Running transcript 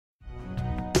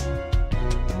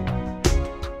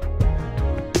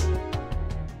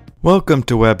Welcome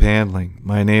to Web Handling.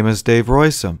 My name is Dave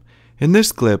Roisum. In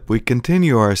this clip, we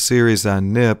continue our series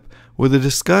on NIP with a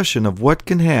discussion of what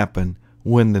can happen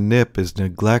when the NIP is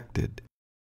neglected.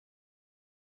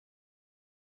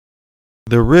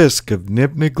 The risk of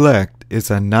NIP neglect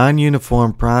is a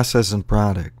non-uniform process and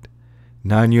product.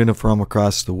 Non-uniform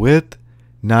across the width,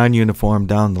 non-uniform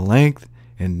down the length,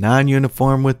 and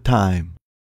non-uniform with time.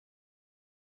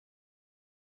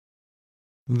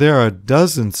 There are a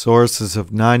dozen sources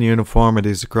of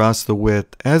non-uniformities across the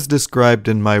width as described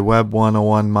in my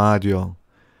Web201 module.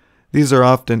 These are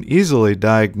often easily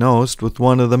diagnosed with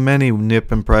one of the many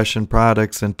NIP impression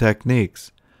products and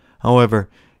techniques. However,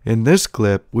 in this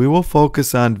clip we will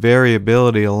focus on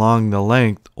variability along the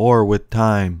length or with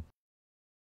time.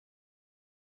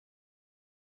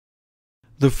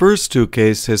 The first two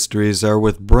case histories are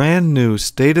with brand new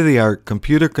state-of-the-art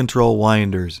computer control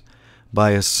winders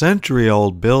by a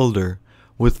century-old builder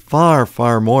with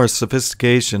far more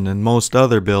sophistication than most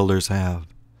other builders have.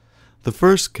 The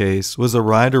first case was a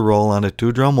rider roll on a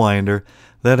 2-drum winder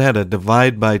that had a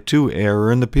divide by 2 error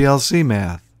in the PLC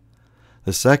math.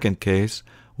 The second case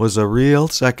was a real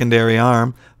secondary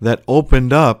arm that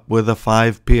opened up with a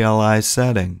 5 PLI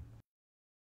setting.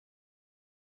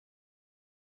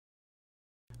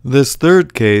 This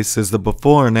third case is the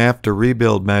before and after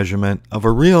rebuild measurement of a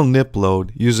real NIP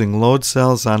load using load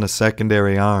cells on a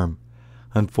secondary arm.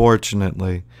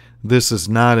 Unfortunately, this is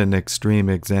not an extreme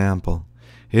example.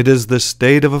 It is the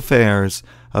state of affairs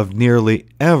of nearly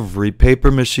every paper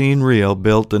machine reel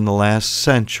built in the last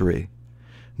century.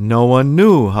 No one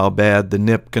knew how bad the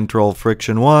NIP control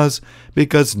friction was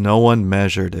because no one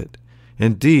measured it.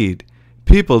 Indeed,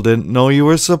 people didn't know you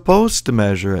were supposed to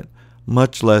measure it,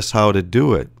 much less how to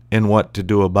do it and what to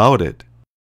do about it.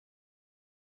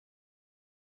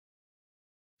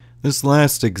 This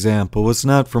last example was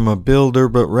not from a builder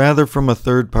but rather from a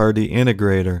third-party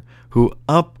integrator who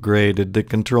upgraded the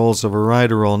controls of a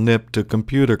rider roll NIP to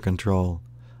computer control.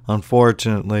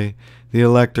 Unfortunately, the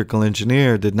electrical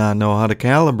engineer did not know how to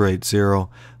calibrate zero,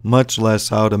 much less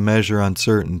how to measure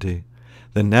uncertainty.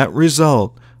 The net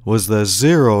result was the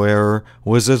zero error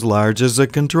was as large as the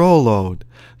control load.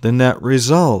 The net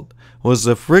result was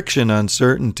the friction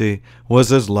uncertainty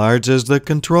was as large as the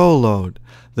control load.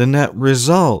 The net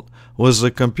result was the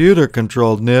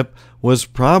computer-controlled NIP was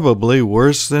probably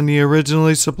worse than the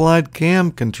originally supplied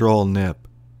CAM control NIP.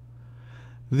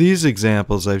 These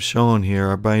examples I've shown here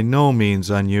are by no means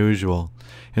unusual.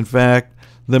 In fact,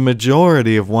 the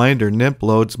majority of winder NIP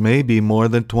loads may be more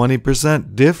than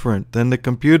 20% different than the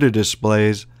computer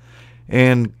displays,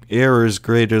 and errors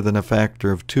greater than a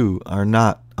factor of 2 are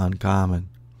not uncommon.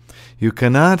 You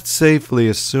cannot safely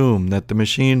assume that the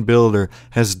machine builder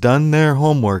has done their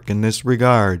homework in this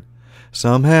regard.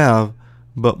 Some have,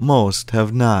 but most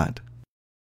have not.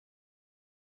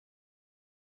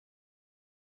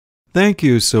 Thank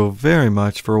you so very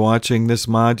much for watching this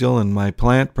module in my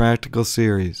Plant Practical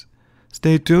series.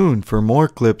 Stay tuned for more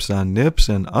clips on NIPs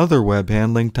and other web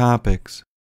handling topics.